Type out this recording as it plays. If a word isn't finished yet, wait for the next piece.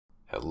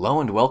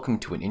Hello and welcome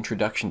to an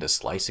introduction to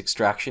slice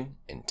extraction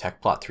in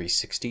Tecplot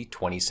 360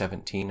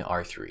 2017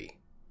 R3.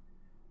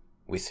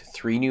 With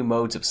 3 new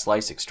modes of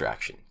slice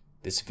extraction,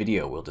 this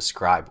video will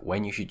describe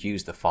when you should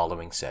use the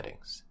following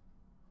settings.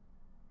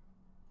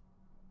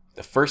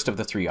 The first of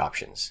the 3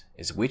 options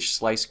is which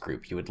slice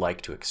group you would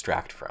like to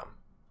extract from.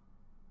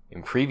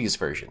 In previous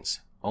versions,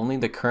 only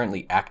the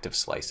currently active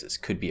slices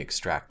could be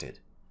extracted.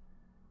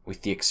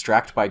 With the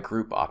Extract by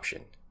Group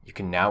option, you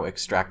can now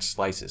extract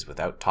slices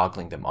without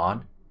toggling them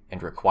on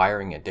and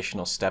requiring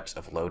additional steps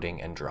of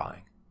loading and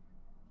drawing.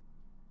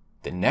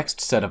 The next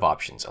set of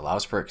options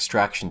allows for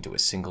extraction to a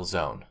single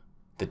zone,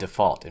 the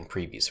default in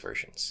previous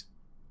versions,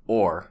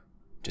 or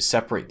to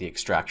separate the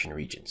extraction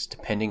regions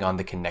depending on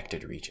the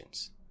connected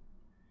regions.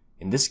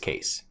 In this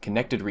case,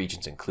 connected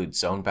regions include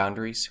zone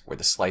boundaries where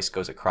the slice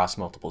goes across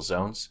multiple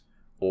zones,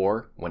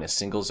 or when a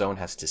single zone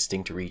has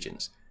distinct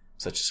regions,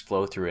 such as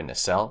flow through a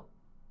nacelle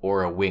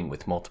or a wing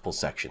with multiple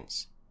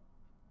sections.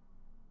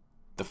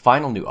 The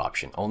final new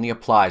option only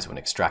applies when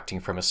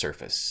extracting from a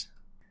surface.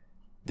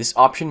 This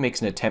option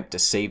makes an attempt to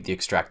save the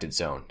extracted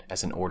zone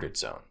as an ordered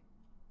zone,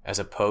 as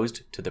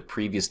opposed to the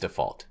previous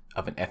default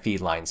of an FE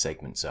line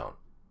segment zone.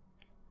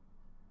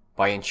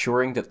 By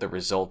ensuring that the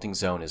resulting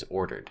zone is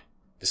ordered,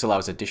 this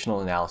allows additional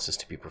analysis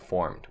to be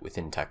performed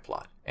within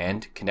Tecplot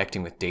and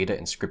connecting with data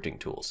and scripting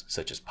tools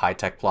such as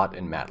PyTecplot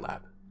and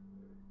Matlab.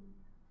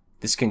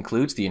 This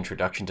concludes the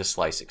introduction to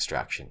slice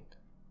extraction.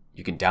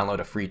 You can download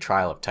a free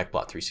trial of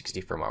Tecplot 360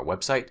 from our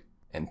website,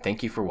 and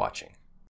thank you for watching.